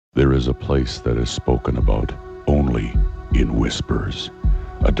There is a place that is spoken about only in whispers.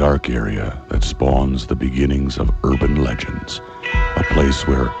 A dark area that spawns the beginnings of urban legends. A place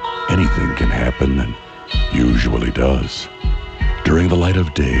where anything can happen and usually does. During the light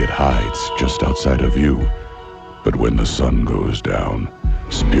of day, it hides just outside of view. But when the sun goes down,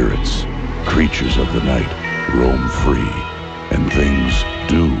 spirits, creatures of the night, roam free, and things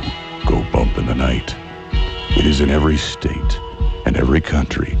do go bump in the night. It is in every state and every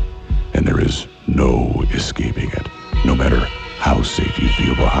country, and there is no escaping it, no matter how safe you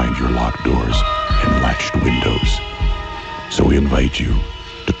feel behind your locked doors and latched windows. So we invite you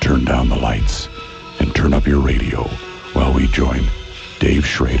to turn down the lights and turn up your radio while we join Dave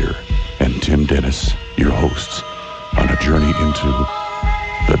Schrader and Tim Dennis, your hosts, on a journey into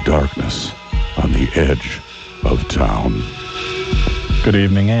the darkness on the edge of town. Good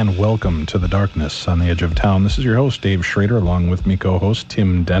evening and welcome to The Darkness on the Edge of Town. This is your host, Dave Schrader, along with me co-host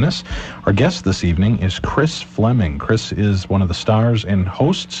Tim Dennis. Our guest this evening is Chris Fleming. Chris is one of the stars and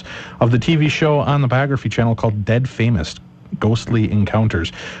hosts of the TV show on the Biography Channel called Dead Famous, Ghostly Encounters,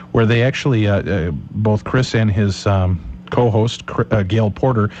 where they actually, both Chris and his co-host, Gail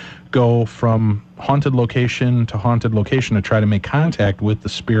Porter, go from haunted location to haunted location to try to make contact with the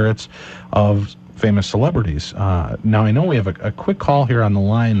spirits of famous celebrities. Now, I know we have a quick call here on the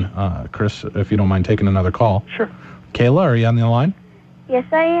line, Chris, if you don't mind taking another call. Sure. Kayla, are you on the line? Yes,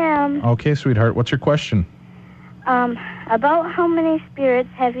 I am. Okay, sweetheart. What's your question? About how many spirits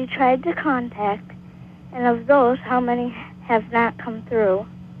have you tried to contact, and of those, how many have not come through?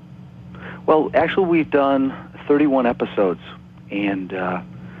 Well, actually, we've done 31 episodes, and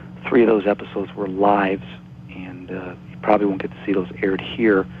 3 of those episodes were lives, and you probably won't get to see those aired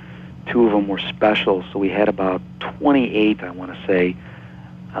here. 2 of them were special, so we had about 28, I want to say,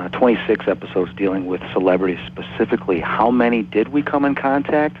 26 episodes dealing with celebrities specifically. How many did we come in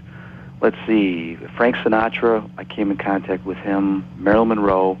contact? Let's see, Frank Sinatra, I came in contact with him. Marilyn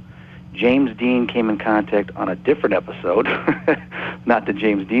Monroe. James Dean came in contact on a different episode, not the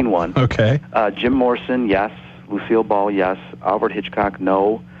James Dean one. Okay. Jim Morrison, yes. Lucille Ball, yes. Alfred Hitchcock,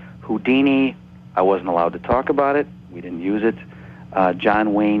 no. Houdini, I wasn't allowed to talk about it. We didn't use it.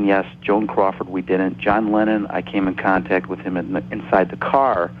 John Wayne, yes. Joan Crawford, we didn't. John Lennon, I came in contact with him inside the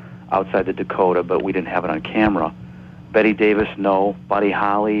car outside the Dakota, but we didn't have it on camera. Betty Davis, no. Buddy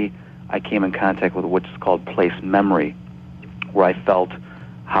Holly, I came in contact with what's called place memory, where I felt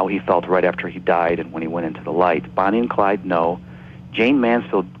how he felt right after he died and when he went into the light. Bonnie and Clyde, no. Jane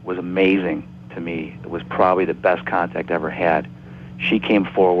Mansfield was amazing to me. It was probably the best contact I ever had. She came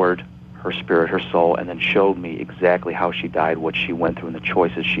forward, her spirit, her soul, and then showed me exactly how she died, what she went through, and the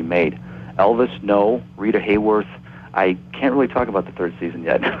choices she made. Elvis, no. Rita Hayworth, I can't really talk about the 3rd season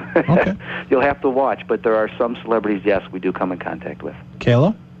yet. Okay. You'll have to watch, but there are some celebrities, yes, we do come in contact with.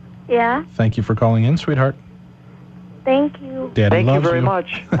 Kayla? Yeah? Thank you for calling in, sweetheart. Thank you. Daddy Thank you loves very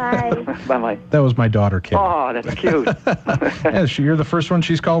much. Bye. Bye-bye. That was my daughter, Kayla. Oh, that's cute. Yeah, you're the first one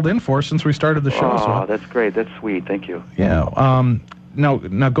she's called in for since we started the show. Oh, that's great. That's sweet. Thank you. Yeah.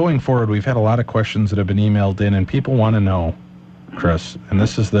 Now going forward, we've had a lot of questions that have been emailed in, and people want to know, Chris, and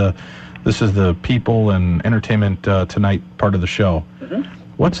this is the people and entertainment tonight part of the show. Mm-hmm.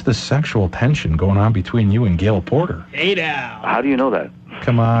 What's the sexual tension going on between you and Gail Porter? Hey now. How do you know that?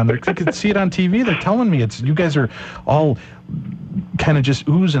 Come on, I can see it on TV. They're telling me you guys are all kind of just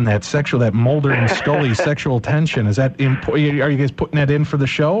oozing that Mulder and Scully sexual tension. Is that are you guys putting that in for the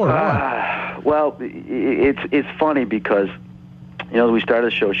show or what? Well, it's funny because, you know, we started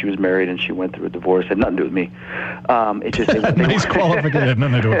the show, she was married and she went through a divorce. It had nothing to do with me. It just nice qualification.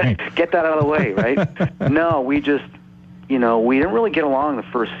 Nothing to do with me. Get that out of the way, right? No, we just, you know, we didn't really get along the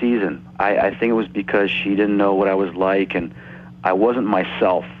first season. I think it was because she didn't know what I was like, and I wasn't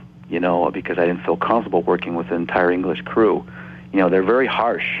myself, you know, because I didn't feel comfortable working with the entire English crew. You know, they're very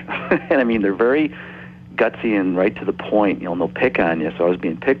harsh, and I mean, they're very gutsy and right to the point. You know, and they'll pick on you, so I was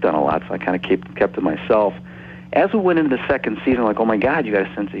being picked on a lot, so I kind of kept to myself. As we went into the second season, like, oh my God, you got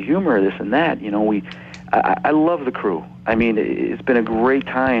a sense of humor, this and that. You know, I love the crew. I mean, it's been a great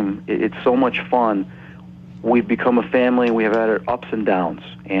time. It's so much fun. We've become a family, and we have had our ups and downs.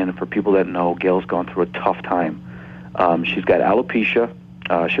 And for people that know, Gail's gone through a tough time. She's got alopecia.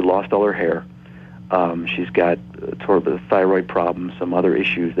 She lost all her hair. She's got sort of a thyroid problem, some other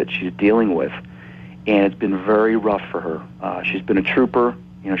issues that she's dealing with. And it's been very rough for her. She's been a trooper.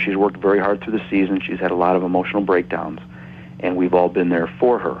 You know, she's worked very hard through the season. She's had a lot of emotional breakdowns, and we've all been there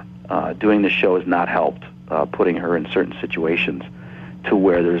for her. Doing the show has not helped, putting her in certain situations to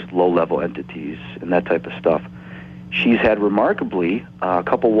where there's low-level entities and that type of stuff. She's had, remarkably, a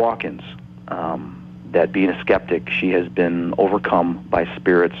couple walk-ins. that being a skeptic, she has been overcome by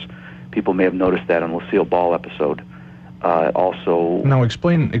spirits. People may have noticed that on Lucille Ball episode. Also... Now,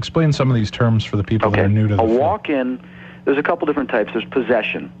 explain some of these terms for the people that are new to the film. A walk-in, there's a couple different types. There's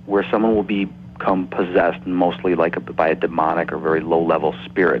possession, where someone will become possessed, mostly by a demonic or very low-level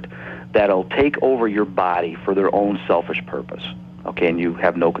spirit, that'll take over your body for their own selfish purpose, okay, and you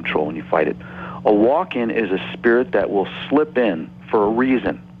have no control and you fight it. A walk-in is a spirit that will slip in for a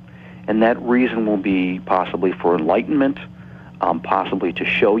reason, and that reason will be possibly for enlightenment, possibly to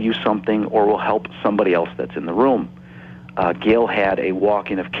show you something, or will help somebody else that's in the room. Gail had a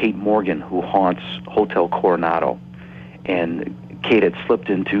walk-in of Kate Morgan, who haunts Hotel Coronado, and Kate had slipped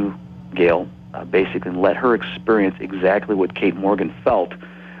into Gail, basically let her experience exactly what Kate Morgan felt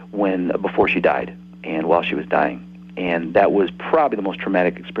before she died and while she was dying. And that was probably the most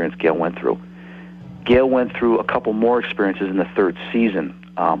traumatic experience Gail went through. Gail went through a couple more experiences in the third season.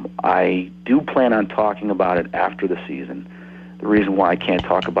 I do plan on talking about it after the season. The reason why I can't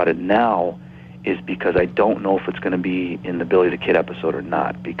talk about it now is because I don't know if it's going to be in the Billy the Kid episode or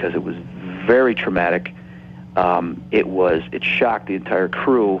not, because it was very traumatic. It shocked the entire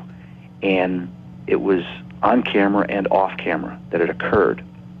crew, and it was on camera and off camera that it occurred.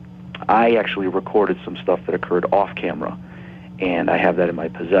 I actually recorded some stuff that occurred off camera, and I have that in my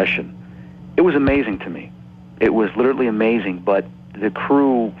possession. It was amazing to me. It was literally amazing, but the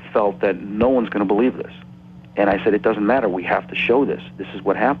crew felt that no one's going to believe this. And I said, it doesn't matter. We have to show this. This is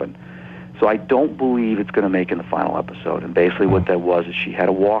what happened. So I don't believe it's going to make in the final episode. And basically what that was is she had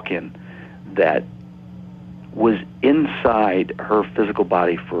a walk-in that was inside her physical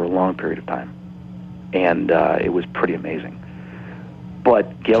body for a long period of time. And it was pretty amazing.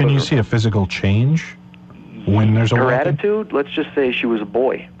 But Gail, can you see a physical change when there's a her walk-in? attitude? Let's just say she was a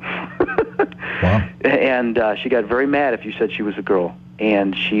boy. Wow. And she got very mad if you said she was a girl.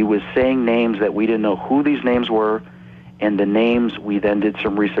 And she was saying names that we didn't know who these names were. And the names, we then did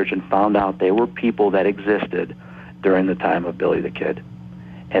some research and found out they were people that existed during the time of Billy the Kid.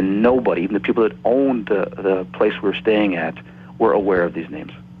 And nobody, even the people that owned the place we were staying at, were aware of these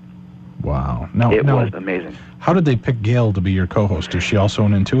names. Wow. It was amazing. How did they pick Gail to be your co-host? Is she also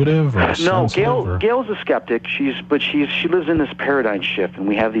an intuitive or a sensitive? Gail's a skeptic. She lives in this paradigm shift, and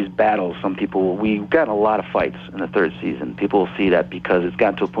we have these battles. We've gotten a lot of fights in the third season. People will see that because it's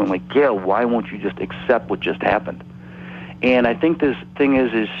gotten to a point like, Gail, why won't you just accept what just happened? And I think this thing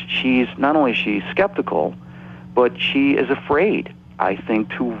is she's not only she's skeptical, but she is afraid, I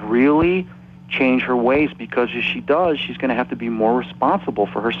think, to really change her ways, because if she does, she's going to have to be more responsible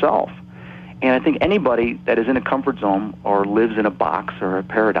for herself. And I think anybody that is in a comfort zone or lives in a box or a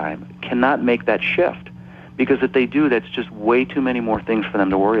paradigm cannot make that shift, because if they do, that's just way too many more things for them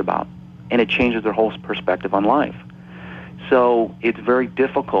to worry about, and it changes their whole perspective on life. So it's very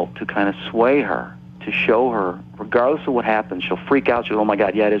difficult to kind of sway her, to show her, regardless of what happens, she'll freak out. She'll, oh my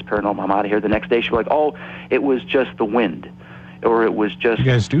God, yeah, it is paranormal, I'm out of here. The next day she'll be like, oh, it was just the wind. Or it was just... You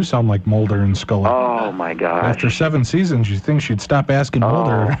guys do sound like Mulder and Scully. Oh, my gosh. After 7 seasons, you think she'd stop asking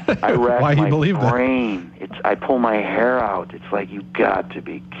Mulder why he believed that. I pull my hair out. It's like, you got to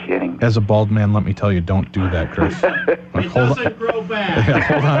be kidding me. As a bald man, let me tell you, don't do that, Chris. It doesn't grow back. Yeah,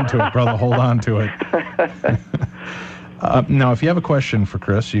 hold on to it, brother. Hold on to it. Now, if you have a question for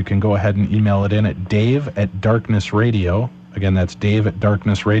Chris, you can go ahead and email it in at Dave@Darkness Radio. Again, that's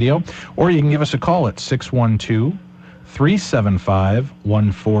Dave@Darkness Radio. Or you can give us a call at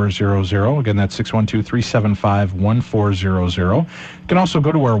 612-375-1400. Again, that's 612-375-1400. You can also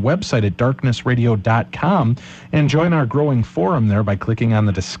go to our website at darknessradio.com and join our growing forum there by clicking on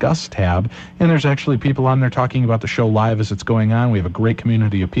the Discuss tab. And there's actually people on there talking about the show live as it's going on. We have a great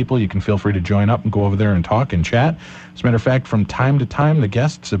community of people. You can feel free to join up and go over there and talk and chat. As a matter of fact, from time to time, the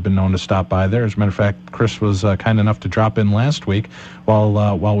guests have been known to stop by there. As a matter of fact, Chris was kind enough to drop in last week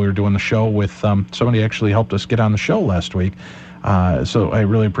while we were doing the show with somebody actually helped us get on the show last week. So I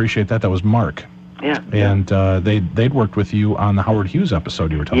really appreciate that. That was Mark. Yeah. And they'd worked with you on the Howard Hughes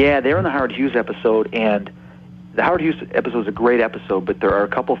episode you were talking about. Yeah, they were on the Howard Hughes episode, and the Howard Hughes episode is a great episode, but there are a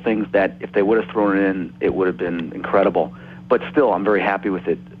couple things that if they would have thrown it in, it would have been incredible. But still, I'm very happy with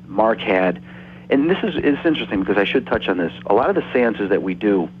it. Mark had, and it's interesting because I should touch on this. A lot of the seances that we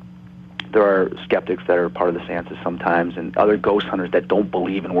do, there are skeptics that are part of the seances sometimes, and other ghost hunters that don't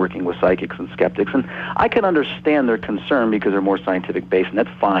believe in working with psychics and skeptics. And I can understand their concern because they're more scientific based, and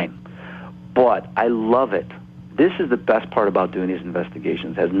that's fine. But I love it. This is the best part about doing these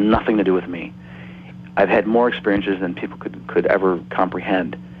investigations. It has nothing to do with me. I've had more experiences than people could ever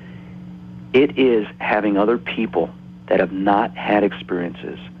comprehend. It is having other people that have not had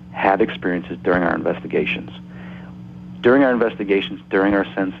experiences have experiences during our investigations. During our investigations, during our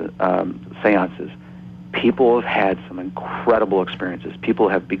seances, people have had some incredible experiences. People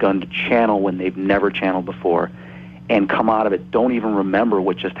have begun to channel when they've never channeled before and come out of it, don't even remember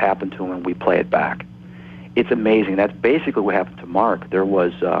what just happened to them, and we play it back. It's amazing. That's basically what happened to Mark. There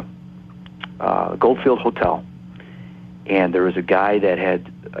was Goldfield Hotel, and there was a guy that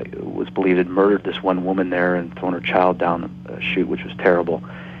was believed had murdered this one woman there and thrown her child down the chute, which was terrible.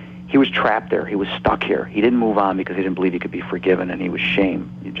 He was trapped there. He was stuck here. He didn't move on because he didn't believe he could be forgiven, and he was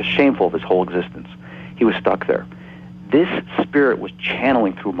just shameful of his whole existence. He was stuck there. This spirit was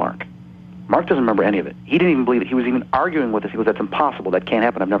channeling through Mark. Mark doesn't remember any of it. He didn't even believe it. He was even arguing with us. He goes, "That's impossible. That can't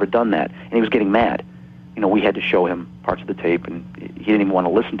happen. I've never done that." And he was getting mad. We had to show him parts of the tape, and he didn't even want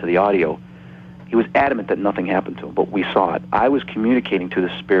to listen to the audio. He was adamant that nothing happened to him, but we saw it. I was communicating to the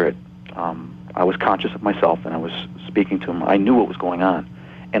spirit. I was conscious of myself, and I was speaking to him. I knew what was going on,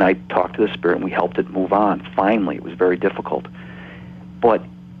 and I talked to the spirit, and we helped it move on. Finally, it was very difficult. But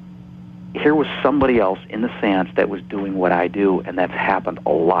here was somebody else in the seance that was doing what I do, and that's happened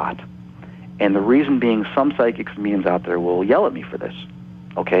a lot. And the reason being, some psychics and mediums out there will yell at me for this,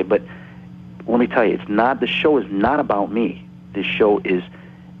 okay? But let me tell you, the show is not about me. This show is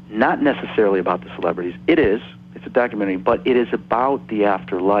not necessarily about the celebrities. It's a documentary, but it is about the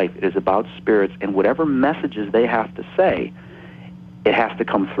afterlife. It is about spirits, and whatever messages they have to say, it has to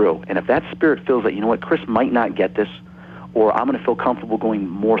come through. And if that spirit feels that, you know what, Chris might not get this, or I'm going to feel comfortable going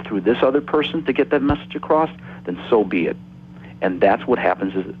more through this other person to get that message across, then so be it. And that's what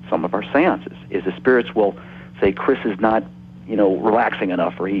happens at some of our seances, is the spirits will say, Chris is not, relaxing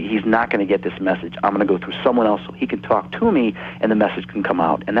enough, or he's not going to get this message. I'm going to go through someone else so he can talk to me and the message can come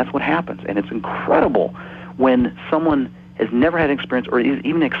out. And that's what happens. And it's incredible when someone has never had an experience or is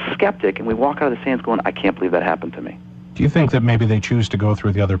even a skeptic, and we walk out of the seance going, I can't believe that happened to me. Do you think that maybe they choose to go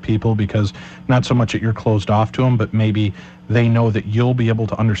through the other people because not so much that you're closed off to them, but maybe they know that you'll be able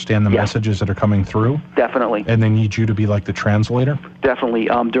to understand the messages that are coming through? Definitely. And they need you to be like the translator? Definitely.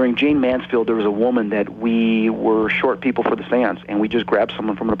 During Jane Mansfield, there was a woman that we were short people for the seance, and we just grabbed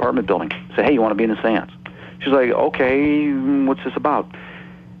someone from an apartment building. Said, hey, you want to be in the seance? She's like, okay, what's this about?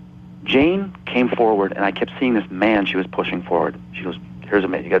 Jane came forward, and I kept seeing this man she was pushing forward. She goes, here's a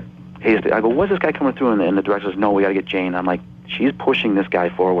man. I go, what's this guy coming through? And the director says, no, we got to get Jane. I'm like, she's pushing this guy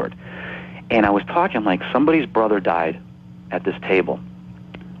forward. And I was talking, I'm like, somebody's brother died at this table.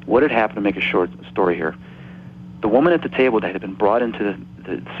 What had happened, to make a short story here? The woman at the table that had been brought into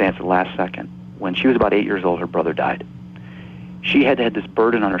the seance at the last second, when she was about 8 years old, her brother died. She had this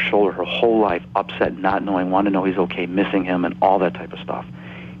burden on her shoulder her whole life, upset, not knowing, wanting to know he's okay, missing him, and all that type of stuff.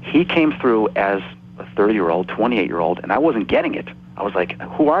 He came through as a 30-year-old, 28-year-old, and I wasn't getting it. I was like,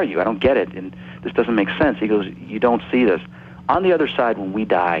 who are you? I don't get it, and this doesn't make sense. He goes, you don't see this. On the other side, when we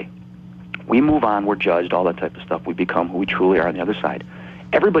die, we move on, we're judged, all that type of stuff. We become who we truly are on the other side.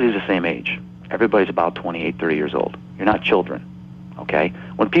 Everybody's the same age. Everybody's about 28, 30 years old. You're not children, okay?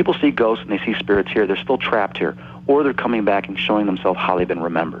 When people see ghosts and they see spirits here, they're still trapped here, or they're coming back and showing themselves how they've been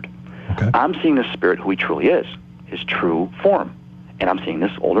remembered. Okay. I'm seeing this spirit who he truly is, his true form. And I'm seeing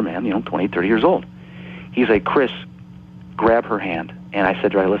this older man, 20, 30 years old. He's like, Chris, grab her hand. And I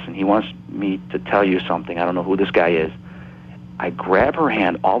said to her, listen, he wants me to tell you something. I don't know who this guy is. I grab her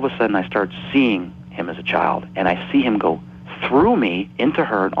hand. All of a sudden, I start seeing him as a child. And I see him go through me into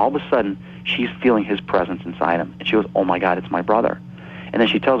her. And all of a sudden, she's feeling his presence inside him. And she goes, oh, my God, it's my brother. And then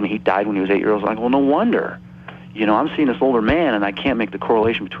she tells me he died when he was 8 years old. I'm like, well, no wonder. I'm seeing this older man, and I can't make the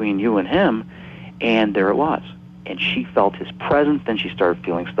correlation between you and him. And there it was. And she felt his presence. Then she started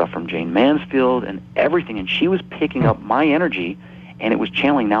feeling stuff from Jane Mansfield and everything. And she was picking up my energy, and it was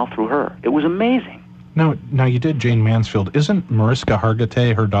channeling now through her. It was amazing. Now you did Jane Mansfield. Isn't Mariska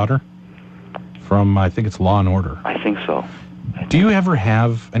Hargitay her daughter? From, I think it's Law and Order. I think so. Do you ever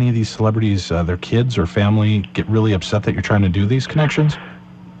have any of these celebrities, their kids or family, get really upset that you're trying to do these connections?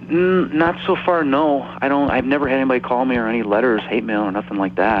 Not so far, no. I've never had anybody call me or any letters, hate mail, or nothing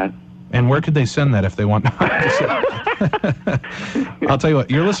like that. And where could they send that if they want? I'll tell you what,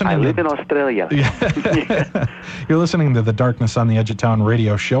 you're listening. I live in Australia. You're listening to the Darkness on the Edge of Town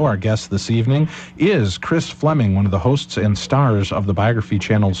radio show. Our guest this evening is Chris Fleming, one of the hosts and stars of the Biography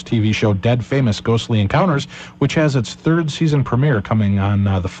Channel's TV show Dead Famous Ghostly Encounters, which has its third season premiere coming on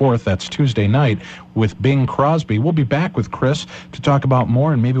the 4th. That's Tuesday night with Bing Crosby. We'll be back with Chris to talk about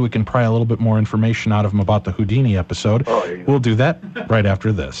more, and maybe we can pry a little bit more information out of him about the Houdini episode. We'll do that right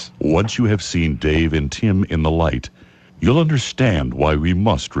after this. Once you have seen Dave and Tim in the light, you'll understand why we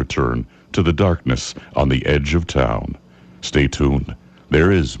must return to the darkness on the edge of town. Stay tuned.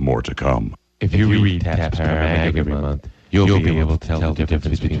 There is more to come. If you read Taps Paramag every month, you'll be able to tell the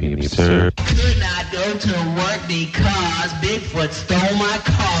difference between the absurd. Could not go to work because Bigfoot stole my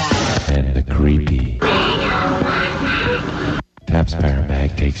car. and the creepy. Taps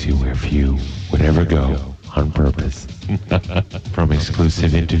Paramag takes you where few would ever go on purpose. From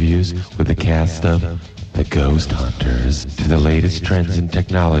exclusive interviews with the cast of The Ghost Hunters to the latest trends in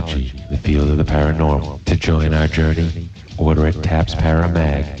technology, the field of the paranormal. To join our journey, order at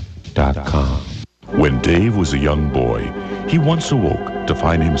tapsparamag.com. When Dave was a young boy, he once awoke to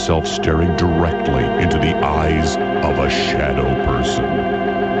find himself staring directly into the eyes of a shadow person.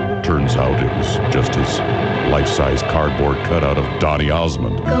 Turns out it was just his life-size cardboard cutout of Donny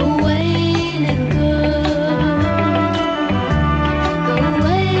Osmond. Go away, little girl. Go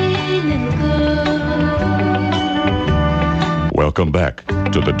away, little girl. Welcome back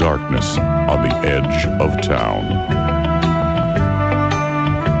to the darkness on the edge of town.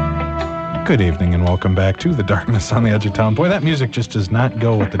 Good evening and welcome back to The Darkness on the Edge of Town. Boy, that music just does not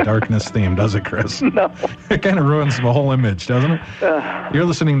go with the darkness theme, does it, Chris? No. It kind of ruins the whole image, doesn't it? You're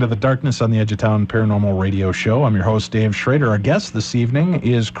listening to The Darkness on the Edge of Town Paranormal Radio Show. I'm your host, Dave Schrader. Our guest this evening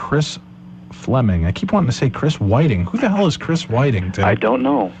is Chris Fleming. I keep wanting to say Chris Whiting. Who the hell is Chris Whiting, Tim? I don't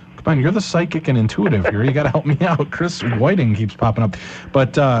know. Come on, you're the psychic and intuitive here. You got to help me out. Chris Whiting keeps popping up.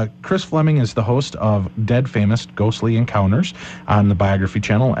 But Chris Fleming is the host of Dead Famous Ghostly Encounters on the Biography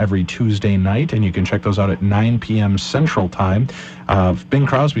Channel every Tuesday night, and you can check those out at 9 p.m. Central Time. Bing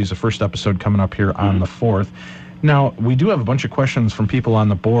Crosby is the first episode coming up here on the 4th. Now, we do have a bunch of questions from people on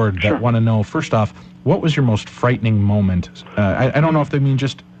the board that want to know, first off, what was your most frightening moment? I don't know if they mean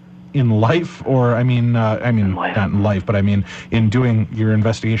just in life, or I mean not in life, but I mean in doing your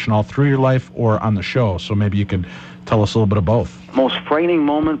investigation all through your life or on the show. So maybe you could tell us a little bit of both. Most frightening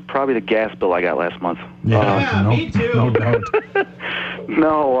moment, probably the gas bill I got last month. Me too. No doubt.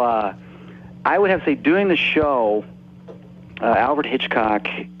 No, I would have to say doing the show, Alfred Hitchcock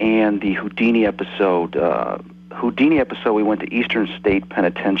and the Houdini episode. We went to Eastern State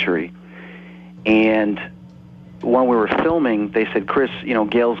Penitentiary, and when we were filming, they said, Chris,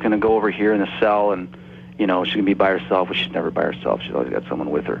 Gail's going to go over here in the cell, and, she's going to be by herself. Well, she's never by herself. She's always got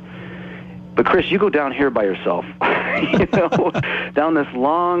someone with her. But, Chris, you go down here by yourself, down this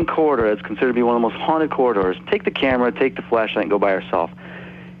long corridor that's considered to be one of the most haunted corridors. Take the camera, take the flashlight, and go by yourself.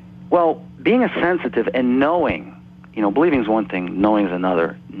 Well, being a sensitive and knowing, believing is one thing, knowing is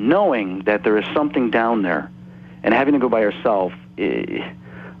another. Knowing that there is something down there and having to go by yourself,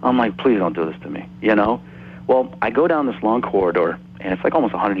 I'm like, please don't do this to me, Well, I go down this long corridor, and it's like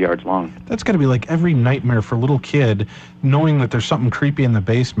almost 100 yards long. That's got to be like every nightmare for a little kid, knowing that there's something creepy in the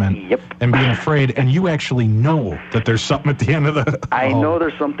basement. Yep. And being afraid, and you actually know that there's something at the end of the... I know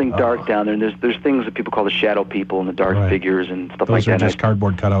there's something dark down there, and there's things that people call the shadow people and the dark figures and stuff like that. Those are just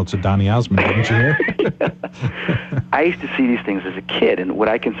cardboard cutouts of Donny Osmond, didn't you hear? I used to see these things as a kid, and what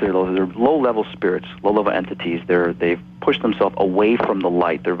I consider those are low-level spirits, low-level entities. They've pushed themselves away from the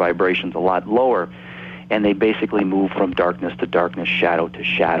light. Their vibration's a lot lower, and they basically move from darkness to darkness, shadow to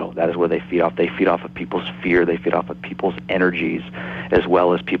shadow. That is where they feed off. They feed off of people's fear. They feed off of people's energies, as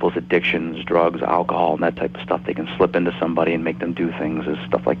well as people's addictions, drugs, alcohol, and that type of stuff. They can slip into somebody and make them do things, as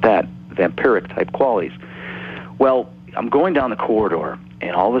stuff like that, vampiric-type qualities. Well, I'm going down the corridor,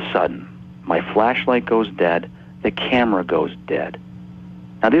 and all of a sudden, my flashlight goes dead, the camera goes dead.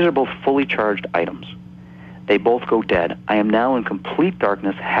 Now, these are both fully charged items. They both go dead. I am now in complete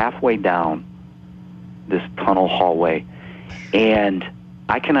darkness, halfway down this tunnel hallway, and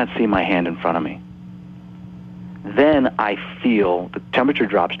I cannot see my hand in front of me. Then I feel the temperature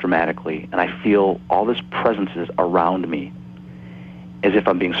drops dramatically, and I feel all this presences around me as if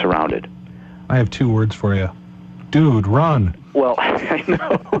I'm being surrounded. I have 2 words for you. Dude, run. Well, I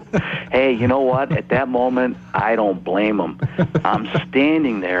know. Hey, you know what? At that moment, I don't blame them. I'm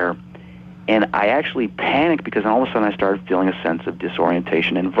standing there, and I actually panicked because all of a sudden I started feeling a sense of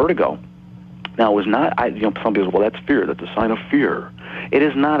disorientation and vertigo. Now, it was not, some people say, well, that's fear. That's a sign of fear. It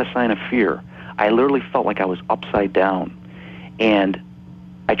is not a sign of fear. I literally felt like I was upside down. And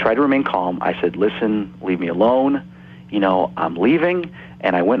I tried to remain calm. I said, listen, leave me alone. I'm leaving.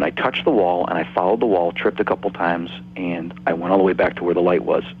 And I went and I touched the wall, and I followed the wall, tripped a couple times, and I went all the way back to where the light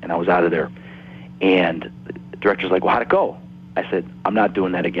was, and I was out of there. And the director's like, well, how'd it go? I said, I'm not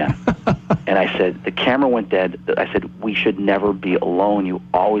doing that again. And I said, the camera went dead. I said, we should never be alone. You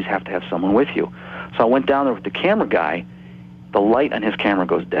always have to have someone with you. So I went down there with the camera guy. The light on his camera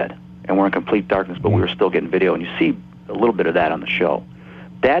goes dead, and we're in complete darkness, but we were still getting video, and you see a little bit of that on the show.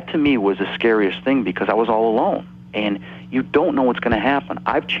 That, to me, was the scariest thing because I was all alone, and you don't know what's going to happen.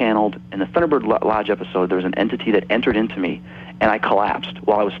 I've channeled, in the Thunderbird Lodge episode, there was an entity that entered into me, and I collapsed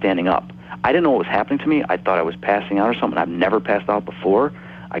while I was standing up. I didn't know what was happening to me. I thought I was passing out or something. I've never passed out before.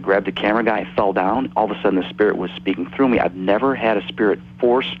 I grabbed the camera guy, I fell down. All of a sudden, the spirit was speaking through me. I've never had a spirit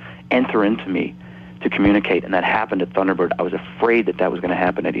force enter into me to communicate, and that happened at Thunderbird. I was afraid that was going to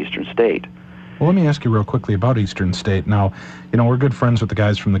happen at Eastern State. Well, let me ask you real quickly about Eastern State. Now, we're good friends with the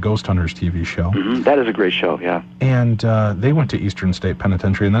guys from the Ghost Hunters TV show. Mm-hmm. That is a great show, yeah. And they went to Eastern State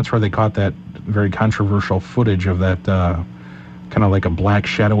Penitentiary, and that's where they caught that very controversial footage of that kind of like a black,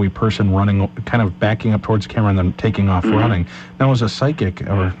 shadowy person running, kind of backing up towards the camera and then taking off running. Now, as a psychic,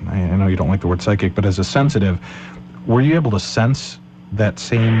 or I know you don't like the word psychic, but as a sensitive, were you able to sense that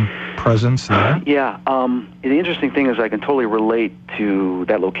same presence there? Yeah. The interesting thing is I can totally relate to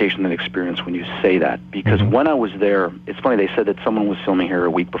that location and experience when you say that, because when I was there, it's funny, they said that someone was filming here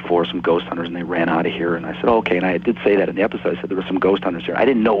a week before, some ghost hunters, and they ran out of here, and I said, oh, okay, and I did say that in the episode. I said there were some ghost hunters here. I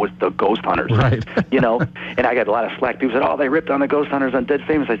didn't know it was the ghost hunters, right? And I got a lot of slack. People said, oh, they ripped on the ghost hunters on Dead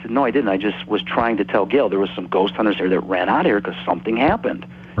Famous. I said, no, I didn't. I just was trying to tell Gail there was some ghost hunters here that ran out of here because something happened.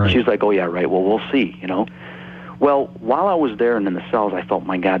 Right. She was like, oh, yeah, right, well, we'll see, Well, while I was there and in the cells, I felt,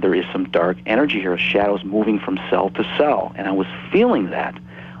 my God, there is some dark energy here, shadows moving from cell to cell, and I was feeling that.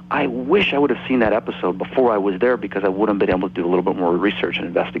 I wish I would have seen that episode before I was there because I would have been able to do a little bit more research and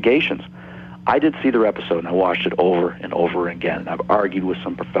investigations. I did see their episode, and I watched it over and over again, and I've argued with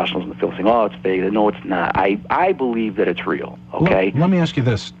some professionals in the field saying, oh, it's fake. No, it's not. I believe that it's real, okay? Let me ask you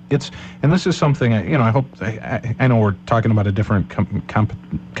this. And this is something, I hope, I know we're talking about a different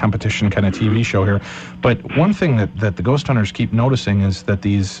competition kind of TV show here, but one thing that the ghost hunters keep noticing is that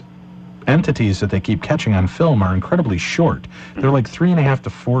these entities that they keep catching on film are incredibly short. They're like 3.5 to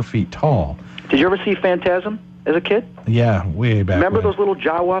 4 feet tall. Did you ever see Phantasm as a kid? Yeah, way back. Remember when. those little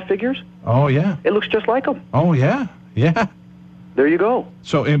Jawa figures? Oh, yeah. It looks just like them. Oh, yeah. Yeah. There you go.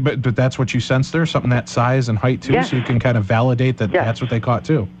 So, but that's what you sense there? Something that size and height, too? Yes. So you can kind of validate that that's what they caught,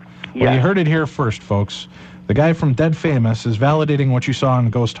 too? Well, you heard it here first, folks. The guy from Dead Famous is validating what you saw in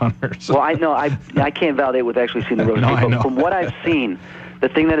Ghost Hunters. Well, I know. I can't validate with actually seeing the real thing, but from what I've seen, the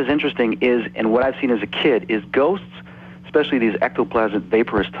thing that is interesting is, and what I've seen as a kid, is ghosts, especially these ectoplasmic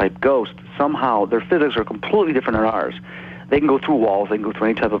vaporous type ghosts, somehow their physics are completely different than ours. They can go through walls, they can go through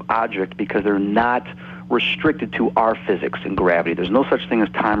any type of object because they're not restricted to our physics and gravity. There's no such thing as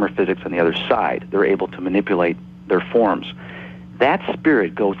time or physics on the other side. They're able to manipulate their forms. That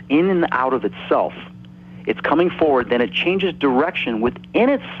spirit goes in and out of itself. It's coming forward, then it changes direction within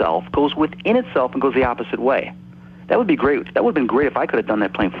itself, goes within itself, and goes the opposite way. That would be great. That would have been great if I could have done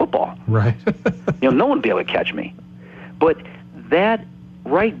that playing football. Right. No one would be able to catch me. But that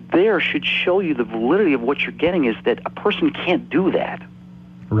right there should show you the validity of what you're getting is that a person can't do that.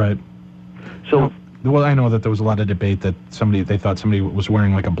 Right. So, well, I know that there was a lot of debate that they thought somebody was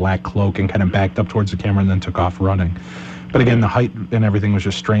wearing like a black cloak and kind of backed up towards the camera and then took off running. But again, the height and everything was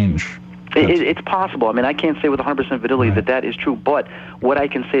just strange. It's possible. I mean, I can't say with 100% fidelity that is true, but what I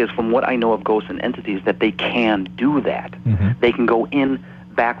can say is from what I know of ghosts and entities that they can do that. Mm-hmm. They can go in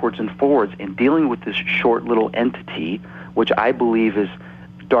backwards and forwards in dealing with this short little entity, which I believe is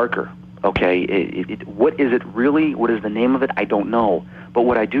darker, okay? What is it really? What is the name of it? I don't know. But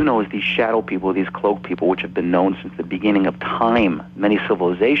what I do know is these shadow people, these cloak people, which have been known since the beginning of time. Many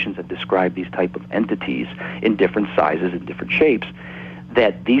civilizations have described these type of entities in different sizes and different shapes,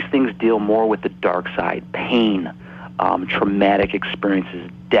 that these things deal more with the dark side, pain, traumatic experiences,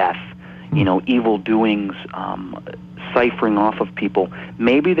 death, evil doings, ciphering off of people.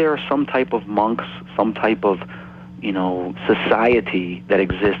 Maybe there are some type of monks, some type of, society that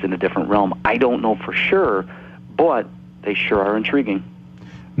exists in a different realm. I don't know for sure, but they sure are intriguing.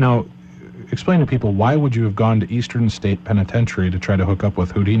 Now, explain to people, why would you have gone to Eastern State Penitentiary to try to hook up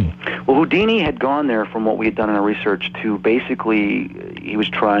with Houdini? Well, Houdini had gone there, from what we had done in our research, to basically, he was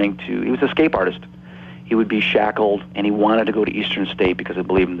an escape artist. He would be shackled, and he wanted to go to Eastern State because I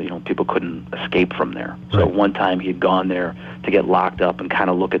believe people couldn't escape from there. So Right. one time he had gone there to get locked up and kind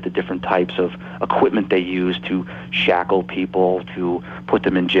of look at the different types of equipment they use to shackle people, to put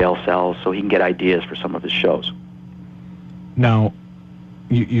them in jail cells, so he can get ideas for some of his shows. Now,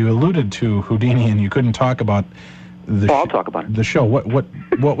 you alluded to Houdini, and you couldn't talk about I'll talk about it. the show. What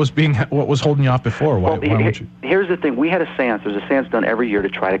was holding you off before? Why would you? Here's the thing. We had a seance. There's a seance done every year to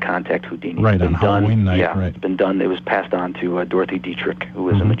try to contact Houdini. Right, It's been on Halloween night, Yeah, right. it's been done. It was passed on to Dorothy Dietrich, who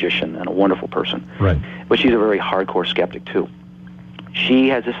is a Mhm. magician and a wonderful person. Right. But she's a very hardcore skeptic, too. She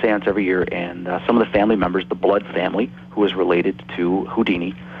has a seance every year, and some of the family members, the Blood family, who is related to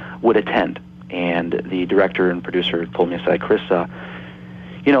Houdini, would attend. And the director and producer told me, I said, Chris,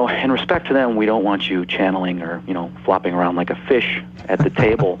 in respect to them, we don't want you channeling or, flopping around like a fish at the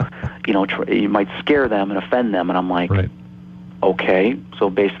table. You might scare them and offend them. And I'm like, Right. okay, so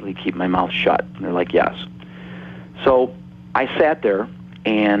basically keep my mouth shut. And they're like, yes. So I sat there,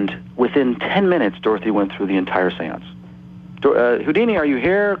 and within 10 minutes, Dorothy went through the entire seance. Houdini, are you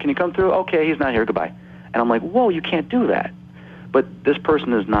here? Can you come through? Okay, he's not here. Goodbye. And I'm like, whoa, you can't do that. But this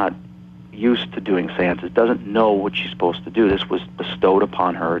person is not used to doing seances, doesn't know what she's supposed to do. This was bestowed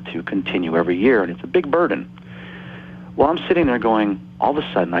upon her to continue every year, and it's a big burden. Well, I'm sitting there going, all of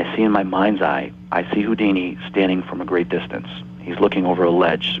a sudden, I see in my mind's eye, I see Houdini standing from a great distance. He's looking over a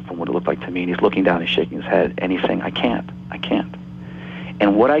ledge from what it looked like to me, and he's looking down, he's shaking his head, and he's saying, I can't.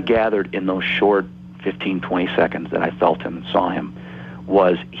 And what I gathered in those short 15, 20 seconds that I felt him and saw him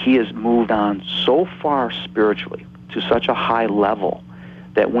was he has moved on so far spiritually to such a high level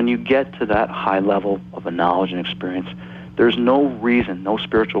that when you get to that high level of a knowledge and experience, there's no reason, no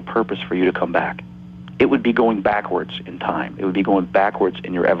spiritual purpose for you to come back. It would be going backwards in time. It would be going backwards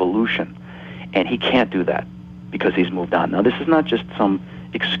in your evolution. And he can't do that because he's moved on. Now, this is not just some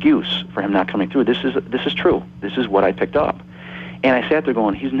excuse for him not coming through. This is true. This is what I picked up. And I sat there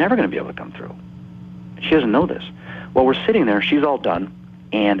going, he's never going to be able to come through. She doesn't know this. Well, we're sitting there. She's all done.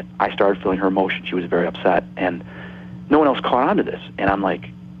 And I started feeling her emotion. She was very upset. And no one else caught on to this. And I'm like,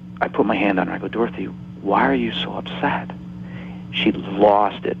 I put my hand on her. I go, Dorothy, why are you so upset? She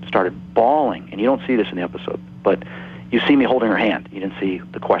lost it, started bawling. And you don't see this in the episode, but you see me holding her hand. You didn't see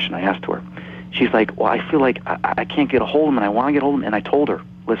the question I asked to her. She's like, well, I feel like I can't get a hold of him, and I want to get a hold of him. And I told her,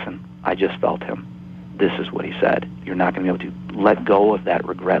 listen, I just felt him. This is what he said. You're not going to be able to let go of that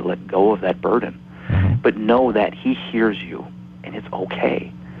regret, let go of that burden. Mm-hmm. But know that he hears you, and it's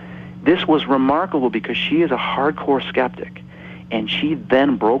okay. This was remarkable because she is a hardcore skeptic. And she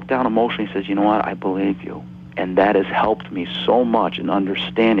then broke down emotionally and says, you know what, I believe you. And that has helped me so much in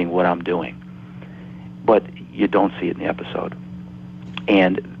understanding what I'm doing. But you don't see it in the episode.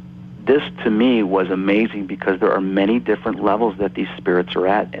 And this, to me, was amazing because there are many different levels that these spirits are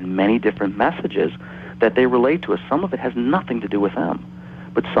at and many different messages that they relate to us. Some of it has nothing to do with them,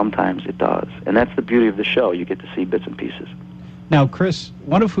 but sometimes it does. And that's the beauty of the show. You get to see bits and pieces. Now, Chris,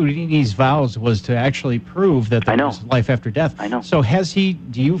 one of Houdini's vows was to actually prove that there was life after death. I know. So has he,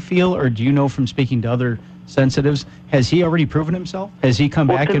 do you feel, or do you know from speaking to other sensitives, has he already proven himself? Has he come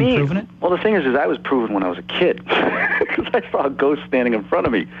back and proven it? Well, the thing is I was proven when I was a kid because I saw a ghost standing in front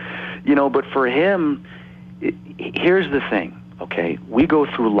of me. You know, but for him, here's the thing, okay? We go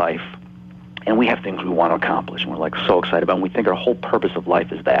through life, and we have things we want to accomplish, and we're like so excited about it, and we think our whole purpose of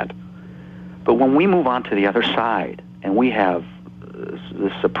life is that. But when we move on to the other side, and we have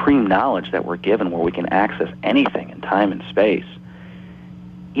the supreme knowledge that we're given where we can access anything in time and space,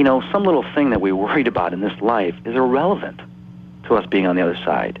 you know, some little thing that we worried about in this life is irrelevant to us being on the other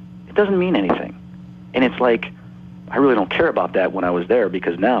side. It doesn't mean anything. And it's like, I really don't care about that when I was there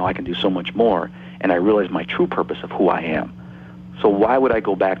because now I can do so much more, and I realize my true purpose of who I am. So why would I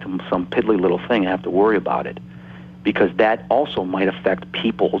go back to some piddly little thing and have to worry about it? Because that also might affect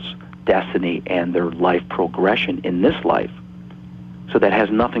people's destiny and their life progression in this life. So that has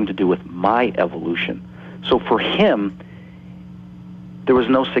nothing to do with my evolution. So for him, there was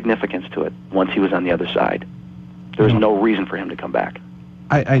no significance to it once he was on the other side. There was no reason for him to come back.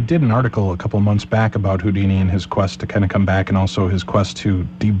 I did an article a couple months back about Houdini and his quest to kind of come back, and also his quest to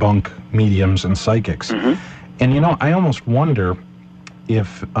debunk mediums and psychics. Mm-hmm. And, you know, I almost wonder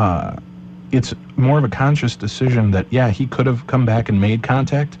if it's more of a conscious decision that, yeah, he could have come back and made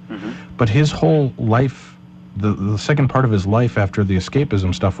contact, mm-hmm. but his whole life, the second part of his life after the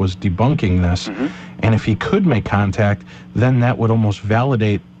escapism stuff was debunking this. Mm-hmm. And if he could make contact, then that would almost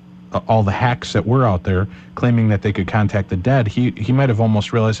validate all the hacks that were out there claiming that they could contact the dead. He might have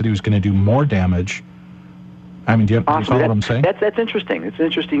almost realized that he was going to do more damage. I mean, do you follow what I'm saying? That's interesting. It's an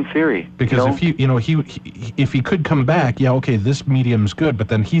interesting theory. Because if he could come back, yeah, okay, this medium's good, but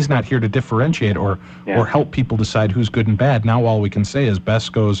then he's not here to differentiate or help people decide who's good and bad. Now all we can say is Bess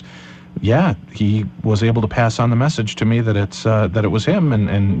goes, yeah, he was able to pass on the message to me that it's that it was him,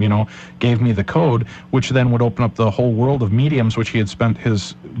 and you know, gave me the code, which then would open up the whole world of mediums, which he had spent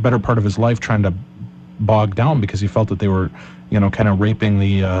his better part of his life trying to bog down because he felt that they were, you know, kind of raping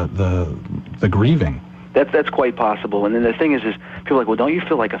the grieving. That's quite possible. And then the thing is people are like, well, don't you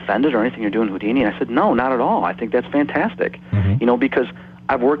feel like offended or anything you're doing Houdini? And I said, no, not at all. I think that's fantastic. Mm-hmm. You know, because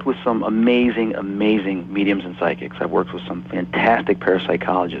I've worked with some amazing, amazing mediums and psychics. I've worked with some fantastic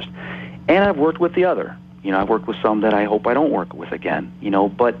parapsychologists. And I've worked with the other. You know, I've worked with some that I hope I don't work with again. You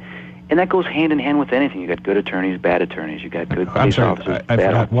know, and that goes hand in hand with anything. You got good attorneys, bad attorneys. You got good police officers. I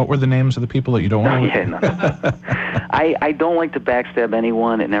forgot. What were the names of the people that you don't want to work with? I don't like to backstab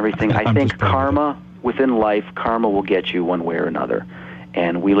anyone and everything. I think karma, within life, karma will get you one way or another.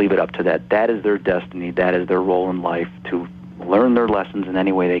 And we leave it up to that. That is their destiny. That is their role in life, to learn their lessons in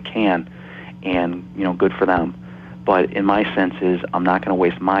any way they can. And, you know, good for them. But in my sense is I'm not going to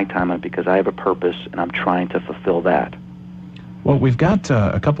waste my time on it because I have a purpose and I'm trying to fulfill that. Well, we've got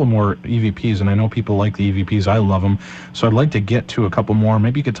a couple more EVPs, and I know people like the EVPs. I love them. So I'd like to get to a couple more.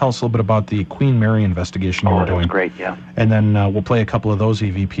 Maybe you could tell us a little bit about the Queen Mary investigation you were doing. That's great, yeah. And then we'll play a couple of those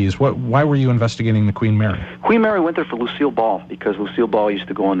EVPs. Why were you investigating the Queen Mary? Queen Mary went there for Lucille Ball, because Lucille Ball used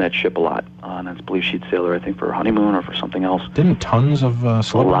to go on that ship a lot. And I believe she'd sail there, I think, for her honeymoon or for something else. Didn't tons of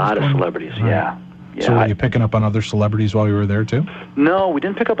celebrities? A lot of go? celebrities, Right. yeah. So were you picking up on other celebrities while you were there, too? No, we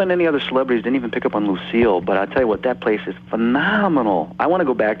didn't pick up on any other celebrities. Didn't even pick up on Lucille. But I'll tell you what, that place is phenomenal. I want to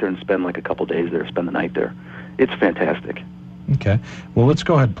go back there and spend like a couple days there, spend the night there. It's fantastic. Okay. Well, let's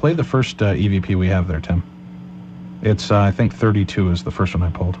go ahead. Play the first EVP we have there, Tim. It's, I think, 32 is the first one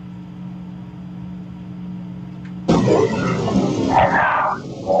I pulled.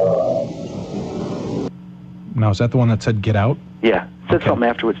 Now, is that the one that said get out? Yeah. It said something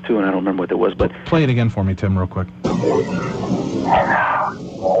afterwards, too, and I don't remember what it was. But play it again for me, Tim, real quick.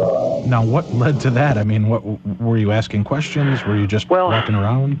 Now, what led to that? I mean, what were you asking questions? Were you just walking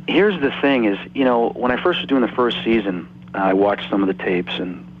around? Here's the thing is, you know, when I first was doing the first season, I watched some of the tapes,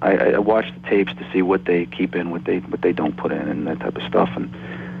 and I watched the tapes to see what they keep in, what they don't put in, and that type of stuff. And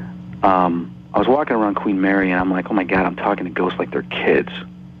I was walking around Queen Mary, and I'm like, oh, my God, I'm talking to ghosts like they're kids.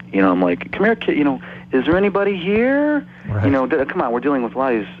 You know, I'm like, come here, kid, you know, is there anybody here? Right. You know, come on, we're dealing with a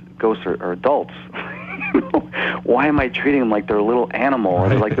lot of these ghosts are adults. Why am I treating them like they're a little animal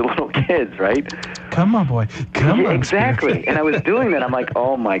or like they're little kids, right? Come on, boy. Come on. Exactly. And I was doing that. I'm like,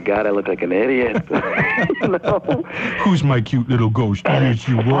 oh, my God, I look like an idiot. No. Who's my cute little ghost? And Yes,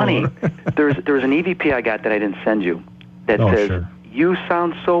 you funny. are. There's an EVP I got that I didn't send you that says, sure. You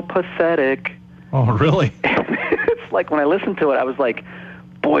sound so pathetic. Oh, really? It's like when I listened to it, I was like,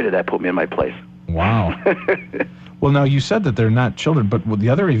 boy, did that put me in my place. Wow. Well, now, you said that they're not children, but the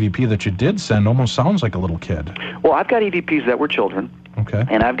other EVP that you did send almost sounds like a little kid. Well, I've got EVPs that were children. Okay.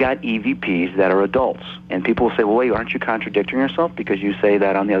 And I've got EVPs that are adults. And people will say, well, wait, aren't you contradicting yourself? Because you say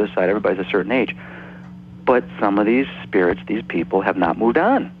that on the other side, everybody's a certain age. But some of these spirits, these people, have not moved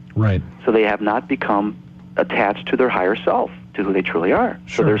on. Right. So they have not become attached to their higher self, to who they truly are.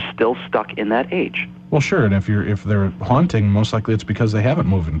 Sure. So they're still stuck in that age. Well, sure, and if they're haunting, most likely it's because they haven't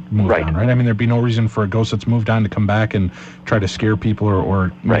moved on, right? I mean, there'd be no reason for a ghost that's moved on to come back and try to scare people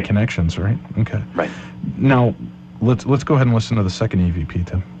or make connections, right? Okay. Right. Now, let's go ahead and listen to the second EVP,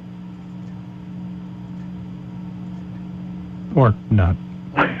 Tim. Or not.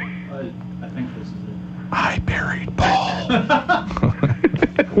 I think this is it. I buried Paul.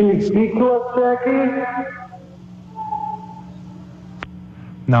 Can you speak to us, Jackie?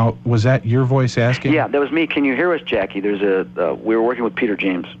 Now, was that your voice asking? Yeah, that was me. Can you hear us, Jackie? There's we were working with Peter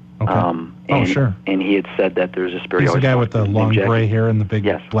James. Okay. Sure. And he had said that there's a spirit. He's the guy with the long gray hair and the big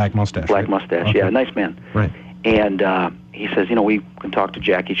Yes. black mustache. Black right? mustache, Okay. yeah, nice man. Right. And he says, you know, we can talk to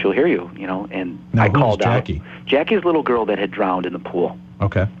Jackie, she'll hear you, you know. And Now, I who's called Jackie? out. Jackie's a little girl that had drowned in the pool.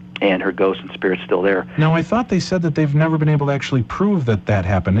 Okay. And her ghost and spirit's still there. Now, I thought they said that they've never been able to actually prove that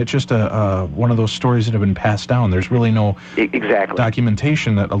happened. It's just one of those stories that have been passed down. There's really no Exactly.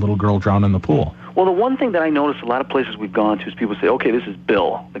 documentation that a little girl drowned in the pool. Well, the one thing that I noticed a lot of places we've gone to is people say, okay, this is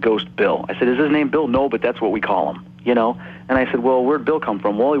Bill, the ghost Bill. I said, is his name Bill? No, but that's what we call him, you know? And I said, well, where'd Bill come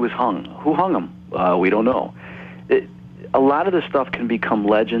from? Well, he was hung. Who hung him? We don't know. A lot of this stuff can become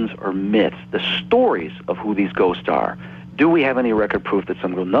legends or myths, the stories of who these ghosts are. Do we have any record proof that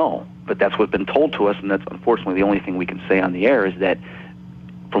some will know? But that's what's been told to us, and that's unfortunately the only thing we can say on the air is that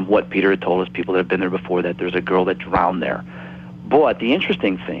from what Peter had told us, people that have been there before, that there's a girl that drowned there. But the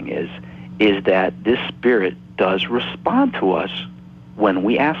interesting thing is that this spirit does respond to us when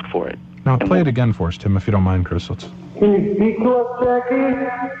we ask for it. Now, play it again for us, Tim, if you don't mind, Chris. Let's... Can you speak to us,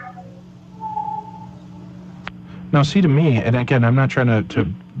 Jackie? Now, see, to me, and again, I'm not trying to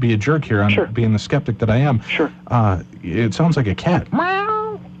be a jerk here, I'm being the skeptic that I am. Sure. It sounds like a cat.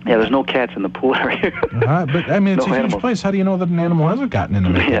 Yeah, there's no cats in the pool area. But, I mean, it's No a huge animals. place. How do you know that an animal hasn't gotten in to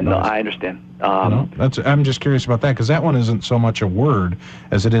make Yeah, that no, noise? I understand. You know? I'm just curious about that, because that one isn't so much a word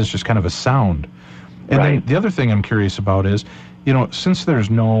as it is just kind of a sound. And then the other thing I'm curious about is, you know, since there's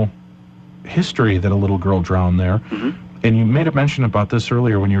no history that a little girl drowned there, and you made a mention about this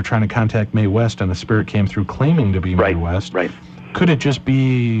earlier when you were trying to contact Mae West and a spirit came through claiming to be Mae West. Right. Could it just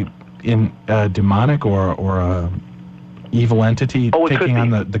be in demonic or a evil entity taking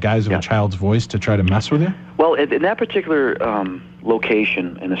on the guise of a child's voice to try to mess with you? Well, in that particular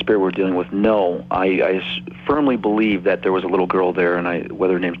location and the spirit we're dealing with, no. I firmly believe that there was a little girl there, and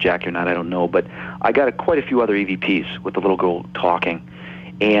whether her name's Jackie or not, I don't know. But I got quite a few other EVPs with the little girl talking.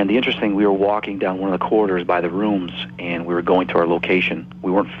 And the interesting, we were walking down one of the corridors by the rooms, and we were going to our location. We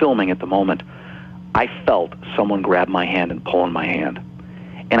weren't filming at the moment. I felt someone grab my hand and pull on my hand.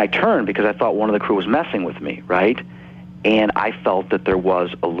 And I turned because I thought one of the crew was messing with me, right? and I felt that there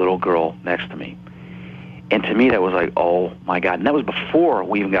was a little girl next to me. And to me, that was like, oh, my God. And that was before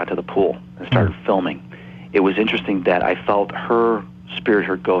we even got to the pool and started filming. It was interesting that I felt her spirit,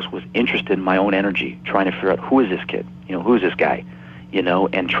 her ghost, was interested in my own energy, trying to figure out, who is this kid? Who is this guy?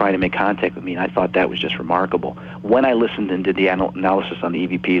 And trying to make contact with me. And I thought that was just remarkable. When I listened and did the analysis on the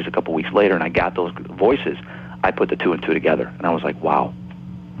EVPs a couple weeks later and I got those voices, I put the two and two together. And I was like, wow.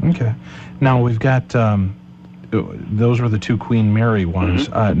 Okay. Now we've got, those were the two Queen Mary ones.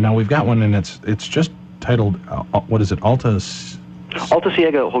 Now we've got one, and it's just titled, what is it, Alta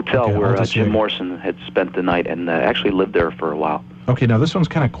Ciega Hotel, where Jim Morrison had spent the night and actually lived there for a while. Okay, now this one's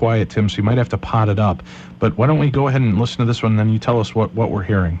kind of quiet, Tim, so you might have to pot it up. But why don't we go ahead and listen to this one, and then you tell us what we're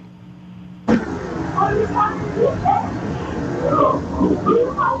hearing.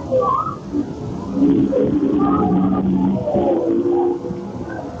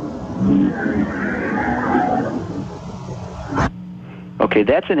 Okay,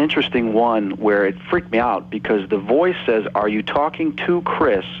 that's an interesting one where it freaked me out because the voice says, "Are you talking to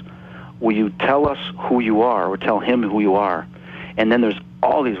Chris? Will you tell us who you are, or tell him who you are?" And then there's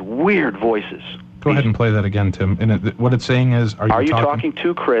all these weird voices. Go ahead and play that again, Tim. And what it's saying is, are you talking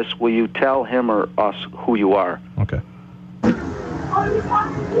to Chris? Will you tell him or us who you are? Okay.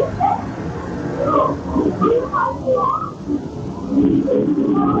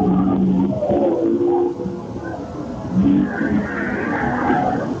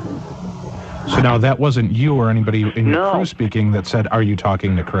 So now that wasn't you or anybody in your crew speaking that said, "Are you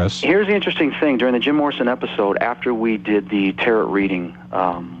talking to Chris?" Here's the interesting thing. During the Jim Morrison episode, after we did the tarot reading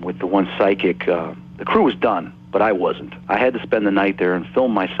with the one psychic, the crew was done, but I wasn't. I had to spend the night there and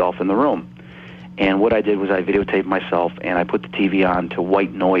film myself in the room. And what I did was I videotaped myself, and I put the TV on to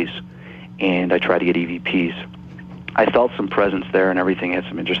white noise, and I tried to get EVPs. I felt some presence there, and everything had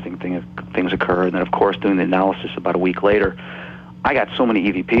some interesting things occur. And then, of course, doing the analysis about a week later, I got so many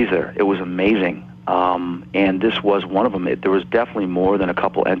EVPs there. It was amazing. And this was one of them. There was definitely more than a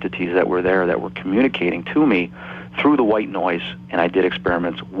couple entities that were there that were communicating to me through the white noise. And I did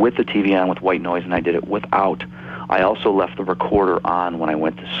experiments with the TV on with white noise, and I did it without. I also left the recorder on when I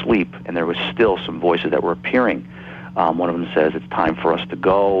went to sleep, and there was still some voices that were appearing. One of them says, "It's time for us to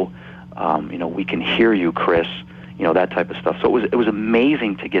go. We can hear you, Chris." That type of stuff. So it was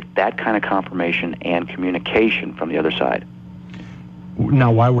amazing to get that kind of confirmation and communication from the other side.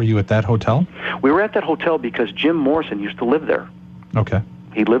 Now, why were you at that hotel? We were at that hotel because Jim Morrison used to live there. Okay.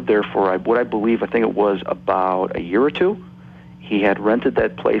 He lived there for what I believe, I think it was about a year or two. He had rented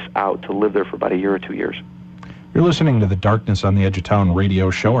that place out to live there for about a year or 2 years. You're listening to the Darkness on the Edge of Town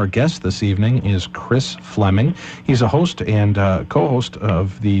radio show. Our guest this evening is Chris Fleming. He's a host and co-host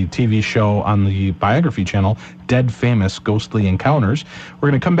of the TV show on the biography channel, Dead Famous Ghostly Encounters. We're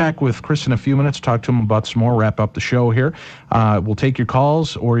going to come back with Chris in a few minutes, talk to him about some more, wrap up the show here. We'll take your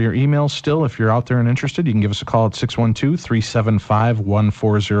calls or your emails still. If you're out there and interested, you can give us a call at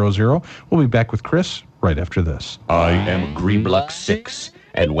 612-375-1400. We'll be back with Chris right after this. I am Greenblock 6.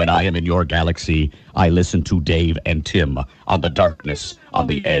 And when I am in your galaxy, I listen to Dave and Tim on the Darkness on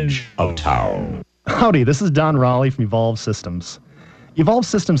the Edge of Town. Howdy, this is Don Raleigh from Evolve Systems. Evolve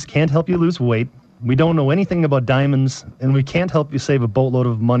Systems can't help you lose weight. We don't know anything about diamonds, and we can't help you save a boatload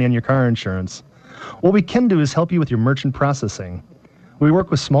of money on your car insurance. What we can do is help you with your merchant processing. We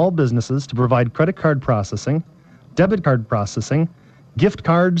work with small businesses to provide credit card processing, debit card processing, gift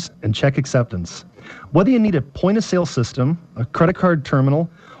cards, and check acceptance. Whether you need a point-of-sale system, a credit card terminal,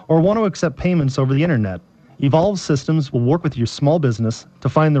 or want to accept payments over the internet, Evolve Systems will work with your small business to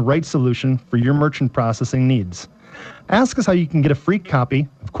find the right solution for your merchant processing needs. Ask us how you can get a free copy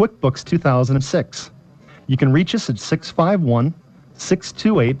of QuickBooks 2006. You can reach us at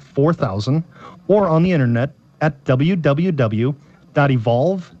 651-628-4000 or on the internet at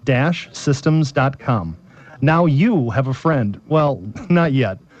www.evolve-systems.com. Now you have a friend. Well, not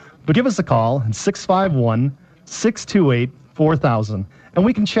yet. But give us a call at 651-628-4000, and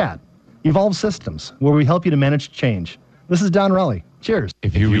we can chat. Evolve Systems, where we help you to manage change. This is Don Raleigh. Cheers.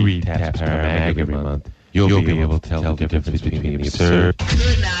 If you read Taps Paramag every month, you'll be able to tell the difference between the absurd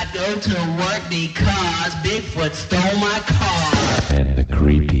Could not go to work because Bigfoot stole my car. and the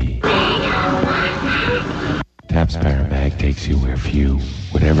creepy. Taps Paramag takes you where few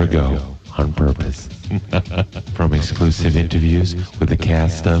would ever go on purpose. From exclusive interviews with the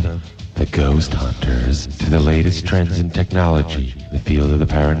cast of The Ghost Hunters to the latest trends in technology, the field of the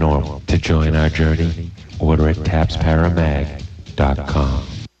paranormal. To join our journey, order at tapsparamag.com.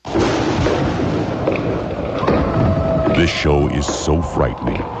 This show is so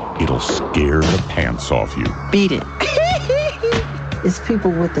frightening, it'll scare the pants off you. Beat it. It's people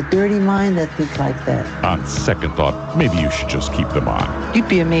with a dirty mind that think like that. On second thought, maybe you should just keep them on. You'd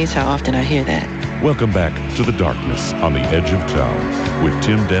be amazed how often I hear that. Welcome back to The Darkness on the Edge of Town with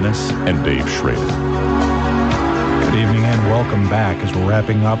Tim Dennis and Dave Schrader. Good evening and welcome back. As we're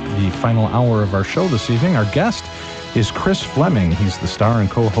wrapping up the final hour of our show this evening, our guest is Chris Fleming. He's the star and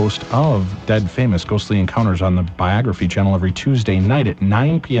co-host of Dead Famous Ghostly Encounters on the Biography Channel every Tuesday night at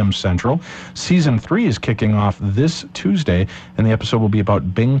 9 p.m. Central. Season 3 is kicking off this Tuesday, and the episode will be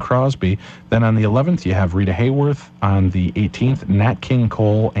about Bing Crosby. Then on the 11th, you have Rita Hayworth. On the 18th, Nat King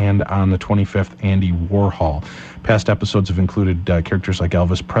Cole. And on the 25th, Andy Warhol. Past episodes have included characters like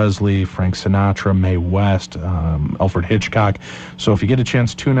Elvis Presley, Frank Sinatra, Mae West, Alfred Hitchcock. So if you get a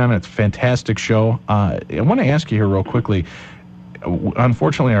chance, tune in. It's a fantastic show. I want to ask you here real quickly.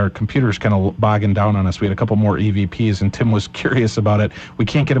 Unfortunately, our computer's kind of bogging down on us. We had a couple more EVPs, and Tim was curious about it. We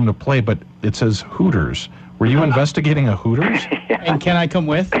can't get him to play, but it says Hooters. Were you investigating a Hooters? And can I come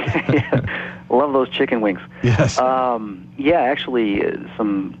with? Love those chicken wings. Yes. Yeah, actually,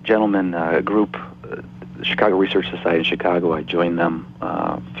 some gentlemen, a group, the Chicago Research Society in Chicago, I joined them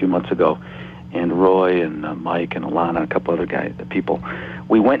a few months ago, and Roy and Mike and Alana and a couple other people.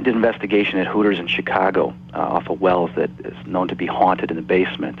 We went and did an investigation at Hooters in Chicago off of Wells that is known to be haunted in the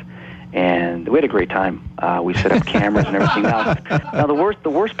basement. And we had a great time. We set up cameras and everything else. Now, the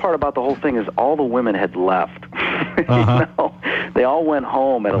worst part about the whole thing is all the women had left. Uh-huh. They all went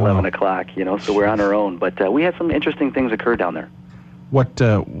home at 11 o'clock, so we're on our own. But we had some interesting things occur down there.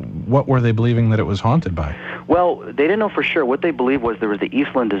 What were they believing that it was haunted by? Well, they didn't know for sure. What they believed was there was the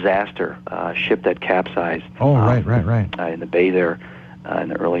Eastland disaster, ship that capsized. Oh, right. In the bay there in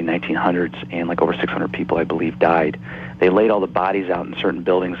the early 1900s, and like over 600 people, I believe, died. They laid all the bodies out in certain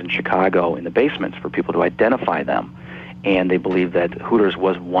buildings in Chicago in the basements for people to identify them. And they believed that Hooters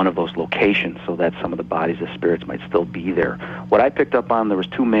was one of those locations, so that some of the bodies, the spirits, might still be there. What I picked up on, there was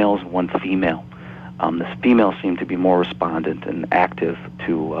 2 males and 1 female. This female seemed to be more respondent and active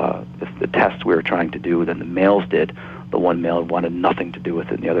to the tests we were trying to do than the males did. The one male wanted nothing to do with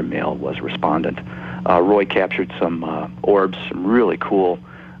it, and the other male was respondent. Roy captured some orbs, some really cool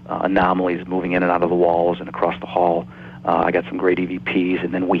anomalies moving in and out of the walls and across the hall. I got some great EVPs,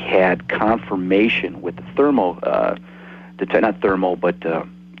 and then we had confirmation with the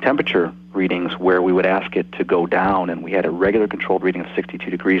temperature readings where we would ask it to go down, and we had a regular controlled reading of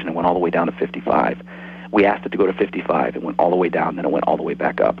 62 degrees, and it went all the way down to 55. We asked it to go to 55. It went all the way down, then it went all the way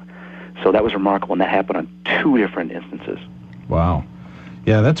back up. So that was remarkable, and that happened on 2 different instances. Wow.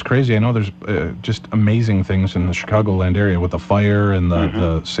 Yeah, that's crazy. I know there's just amazing things in the Chicagoland area with the fire and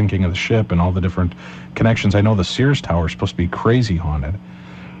the sinking of the ship and all the different connections. I know the Sears Tower is supposed to be crazy haunted.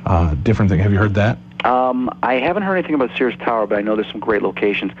 Different thing. Have you heard that? I haven't heard anything about Sears Tower, but I know there's some great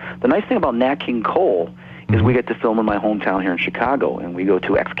locations. The nice thing about Nat King Cole is we get to film in my hometown here in Chicago, and we go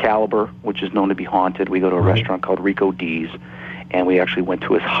to Excalibur, which is known to be haunted. We go to a restaurant called Rico D's, and we actually went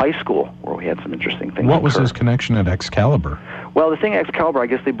to his high school where we had some interesting things. What was his connection at Excalibur? Well, the thing at Excalibur, I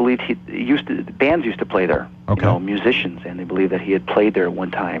guess they believed bands used to play there. Okay. Musicians, and they believed that he had played there at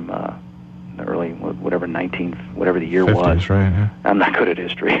one time. The early, whatever the year 50s, was. Right, yeah. I'm not good at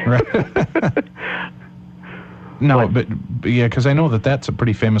history. Right. No, but yeah, because I know that's a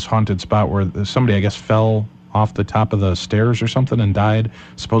pretty famous haunted spot where somebody, I guess, fell off the top of the stairs or something and died,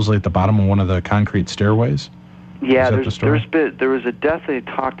 supposedly at the bottom of one of the concrete stairways. Yeah, there was a death they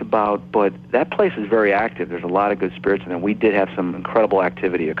talked about, but that place is very active. There's a lot of good spirits, and we did have some incredible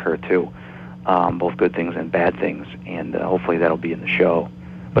activity occur too, both good things and bad things, and hopefully that'll be in the show.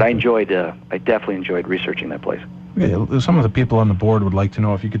 But I definitely enjoyed researching that place. Yeah, some of the people on the board would like to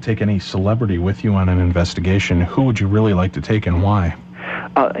know if you could take any celebrity with you on an investigation. Who would you really like to take and why?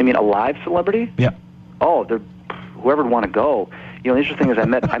 I mean, a live celebrity? Yeah. Oh, whoever would want to go. The interesting thing is I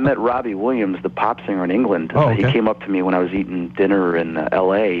met Robbie Williams, the pop singer in England. Oh, okay. He came up to me when I was eating dinner in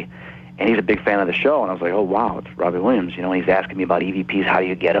L.A., and he's a big fan of the show. And I was like, oh, wow, it's Robbie Williams. And he's asking me about EVPs, how do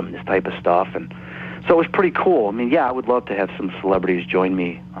you get them, this type of stuff. And so it was pretty cool. I mean, yeah, I would love to have some celebrities join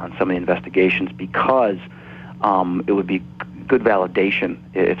me on some of the investigations because it would be good validation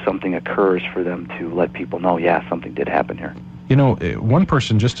if something occurs for them to let people know, yeah, something did happen here. One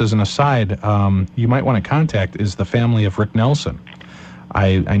person, just as an aside, you might want to contact is the family of Rick Nelson.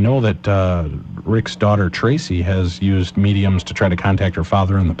 I know that Rick's daughter, Tracy, has used mediums to try to contact her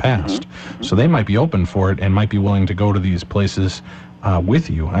father in the past. Mm-hmm. So they might be open for it and might be willing to go to these places with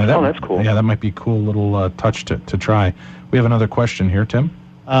you. That's cool. Yeah, that might be a cool little touch to try. We have another question here, Tim.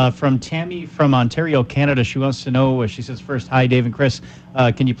 From Tammy from Ontario, Canada. She wants to know, she says, first, hi, Dave and Chris.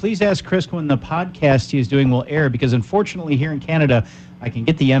 Can you please ask Chris when the podcast he is doing will air? Because unfortunately here in Canada, I can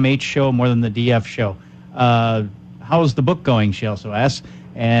get the MH show more than the DF show. how's the book going, she also asks.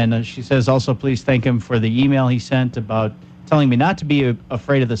 And she says also, please thank him for the email he sent about telling me not to be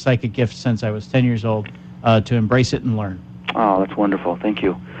afraid of the psychic gift since I was 10 years old, to embrace it and learn. Oh, that's wonderful. Thank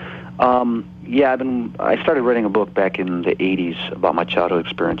you. Yeah, I started writing a book back in the 80s about my childhood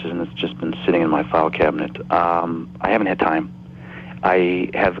experiences, and it's just been sitting in my file cabinet. I haven't had time. I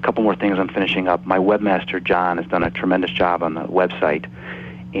have a couple more things I'm finishing up. My webmaster, John, has done a tremendous job on the website,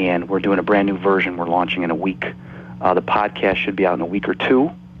 and we're doing a brand new version we're launching in a week. The podcast should be out in a week or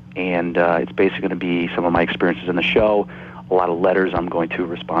two, and it's basically going to be some of my experiences in the show, a lot of letters I'm going to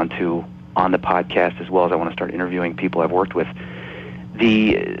respond to on the podcast, as well as I want to start interviewing people I've worked with.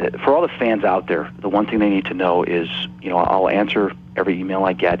 For all the fans out there, the one thing they need to know is, I'll answer every email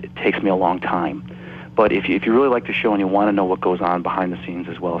I get. It takes me a long time. But if you really like the show and you want to know what goes on behind the scenes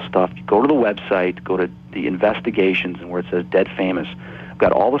as well as stuff, go to the website, go to the investigations, and where it says Dead Famous. I've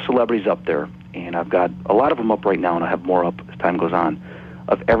got all the celebrities up there, and I've got a lot of them up right now, and I have more up as time goes on,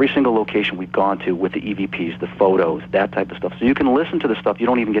 of every single location we've gone to with the EVPs, the photos, that type of stuff. So you can listen to the stuff you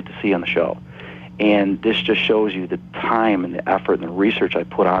don't even get to see on the show. And this just shows you the time and the effort and the research I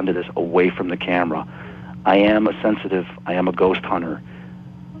put onto this away from the camera. I am a sensitive. I am a ghost hunter.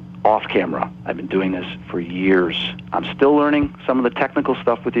 Off camera, I've been doing this for years. I'm still learning some of the technical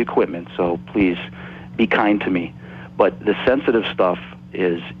stuff with the equipment, so please be kind to me. But the sensitive stuff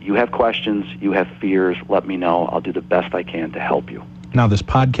is, you have questions, you have fears, let me know. I'll do the best I can to help you. Now, this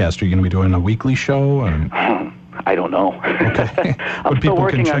podcast, are you going to be doing a weekly show? I don't know. Okay. I'm still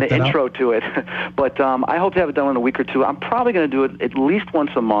working on the intro to it, but I hope to have it done in a week or two. I'm probably going to do it at least once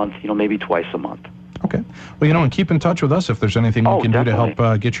a month, maybe twice a month. Okay. Well, and keep in touch with us if there's anything we can definitely. do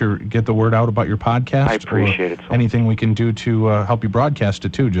to help get the word out about your podcast. I appreciate it. Anything we can do to help you broadcast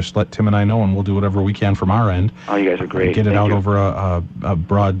it, too. Just let Tim and I know, and we'll do whatever we can from our end. Oh, you guys are great. Get it out over a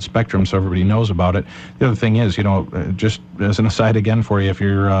broad spectrum so everybody knows about it. The other thing is, just as an aside again for you, if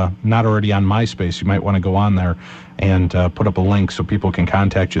you're not already on MySpace, you might want to go on there and put up a link so people can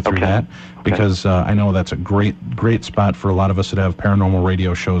contact you through that. Because I know that's a great spot for a lot of us that have paranormal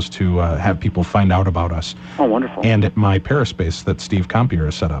radio shows to have people find out about us. Oh, wonderful. And at my Perispace that Steve Compier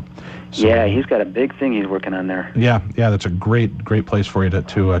has set up. So, yeah, he's got a big thing he's working on there. Yeah, that's a great place for you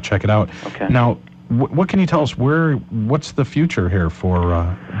to check it out. Okay. Now, what can you tell us? What's the future here for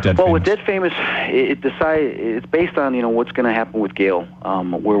Dead Famous? Well, with Dead Famous, it's based on what's going to happen with Gail,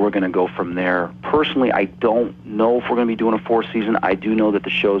 where we're going to go from there. Personally, I don't know if we're going to be doing a fourth season. I do know that the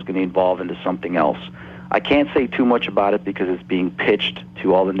show is going to evolve into something else. I can't say too much about it because it's being pitched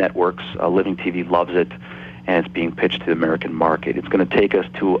to all the networks. Living TV loves it, and it's being pitched to the American market. It's going to take us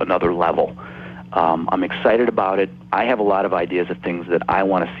to another level. I'm excited about it. I have a lot of ideas of things that I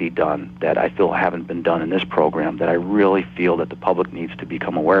want to see done that I feel haven't been done in this program that I really feel that the public needs to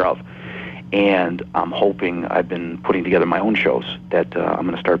become aware of. And I'm hoping, I've been putting together my own shows that I'm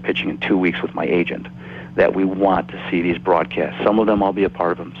going to start pitching in 2 weeks with my agent, that we want to see these broadcasts. Some of them I'll be a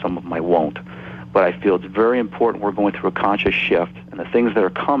part of them, some of them I won't. But I feel it's very important. We're going through a conscious shift, and the things that are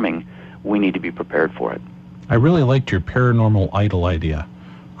coming, we need to be prepared for it. I really liked your Paranormal Idol idea.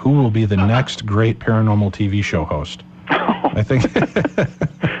 Who will be the next great paranormal TV show host? I think.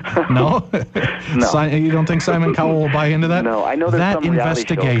 No? No. You don't think Simon Cowell will buy into that? No, I know there's that some reality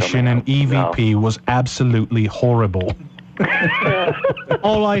show investigation and EVP was absolutely horrible.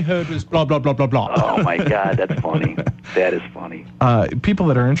 All I heard was blah, blah, blah, blah, blah. Oh, my God, that's funny. That is funny. People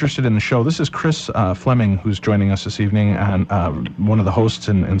that are interested in the show, this is Chris Fleming, who's joining us this evening, and one of the hosts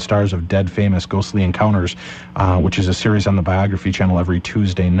and stars of Dead Famous Ghostly Encounters, which is a series on the Biography Channel every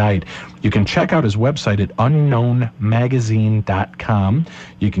Tuesday night. You can check out his website at unknownmagazine.com.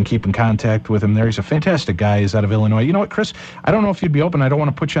 You can keep in contact with him there. He's a fantastic guy. He's out of Illinois. You know what, Chris? I don't know if you'd be open. I don't want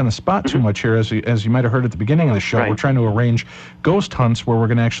to put you on the spot too much here. As you might have heard at the beginning of the show, we're trying to arrange ghost hunts where we're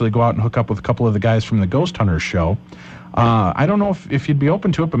going to actually go out and hook up with a couple of the guys from the Ghost Hunters show. I don't know if you'd be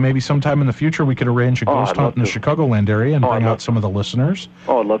open to it, but maybe sometime in the future we could arrange a ghost hunt in the Chicagoland area and bring out some of the listeners.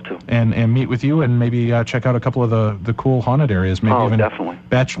 Oh, I'd love to. And meet with you and maybe check out a couple of the cool haunted areas. Maybe even definitely.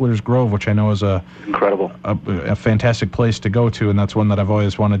 Bachelor's Grove, which I know is incredible, a fantastic place to go to, and that's one that I've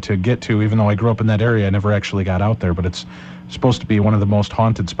always wanted to get to. Even though I grew up in that area, I never actually got out there, but it's supposed to be one of the most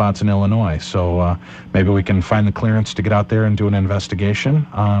haunted spots in Illinois. So maybe we can find the clearance to get out there and do an investigation.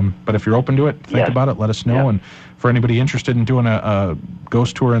 But if you're open to it, think about it, let us know. And for anybody interested in doing a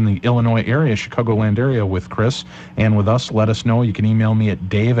ghost tour in the Illinois area, Chicagoland area with Chris and with us, let us know. You can email me at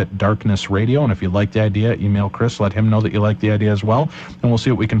dave@darknessradio, and if you like the idea, email Chris, let him know that you like the idea as well, and we'll see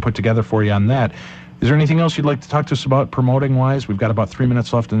what we can put together for you on that. Is there anything else you'd like to talk to us about promoting-wise? We've got about 3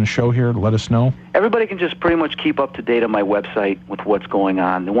 minutes left in the show here. Let us know. Everybody can just pretty much keep up to date on my website with what's going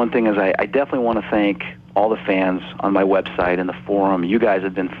on. The one thing is I definitely want to thank all the fans on my website and the forum. You guys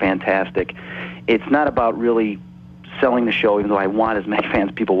have been fantastic. It's not about really selling the show, even though I want as many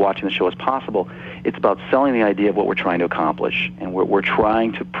fans, people watching the show as possible. It's about selling the idea of what we're trying to accomplish. And we're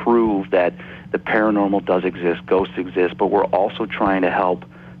trying to prove that the paranormal does exist, ghosts exist, but we're also trying to help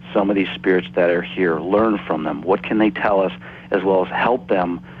some of these spirits that are here, learn from them. What can they tell us, as well as help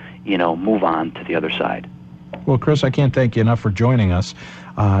them, move on to the other side. Well, Chris, I can't thank you enough for joining us.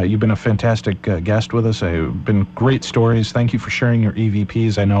 You've been a fantastic guest with us. Been great stories. Thank you for sharing your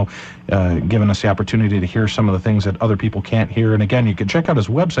EVPs. I know giving us the opportunity to hear some of the things that other people can't hear. And again, you can check out his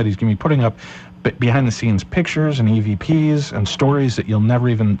website. He's going to be putting up behind-the-scenes pictures and EVPs and stories that you'll never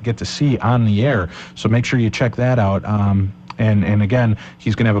even get to see on the air. So make sure you check that out. And again,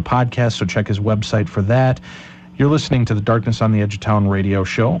 he's going to have a podcast, so check his website for that. You're listening to the Darkness on the Edge of Town radio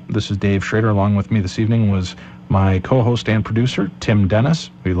show. This is Dave Schrader. Along with me this evening was my co-host and producer, Tim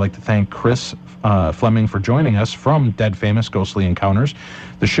Dennis. We'd like to thank Chris Fleming for joining us from Dead Famous Ghostly Encounters.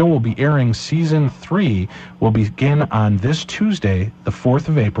 The show will be airing Season 3 will begin on this Tuesday, the 4th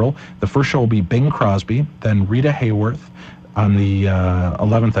of April. The first show will be Bing Crosby, then Rita Hayworth on the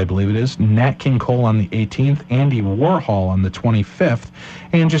 11th, I believe it is, Nat King Cole on the 18th, Andy Warhol on the 25th,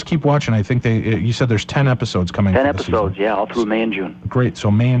 and just keep watching. I think you said there's 10 episodes coming. 10 episodes, yeah, all through May and June. Great,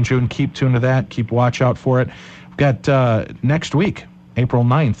 so May and June, keep tuned to that, keep watch out for it. We've got next week, April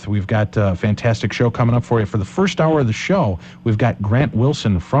 9th, we've got a fantastic show coming up for you. For the first hour of the show, we've got Grant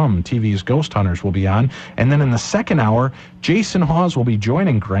Wilson from TV's Ghost Hunters will be on. And then in the second hour, Jason Hawes will be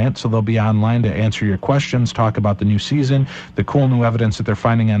joining Grant, so they'll be online to answer your questions, talk about the new season, the cool new evidence that they're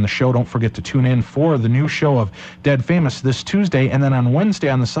finding on the show. Don't forget to tune in for the new show of Dead Famous this Tuesday. And then on Wednesday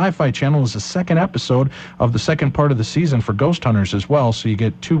on the Sci-Fi Channel is the second episode of the second part of the season for Ghost Hunters as well. So you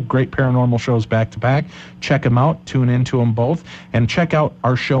get two great paranormal shows back to back. Check them out, tune into them both, and check out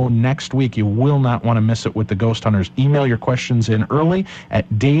our show next week. You will not want to miss it with the Ghost Hunters. Email your questions in early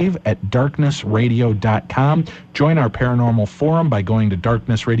at dave@darknessradio.com. Join our paranormal forum by going to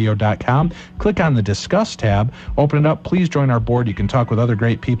darknessradio.com. Click on the Discuss tab. Open it up. Please join our board. You can talk with other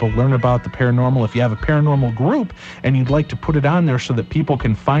great people, learn about the paranormal. If you have a paranormal group and you'd like to put it on there so that people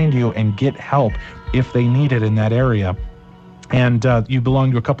can find you and get help if they need it in that area. And you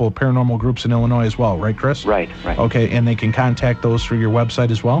belong to a couple of paranormal groups in Illinois as well, right, Chris? Right. Okay, and they can contact those through your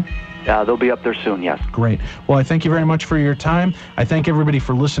website as well? They'll be up there soon, yes. Great. Well, I thank you very much for your time. I thank everybody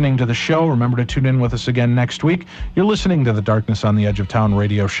for listening to the show. Remember to tune in with us again next week. You're listening to the Darkness on the Edge of Town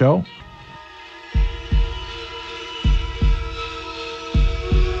radio show.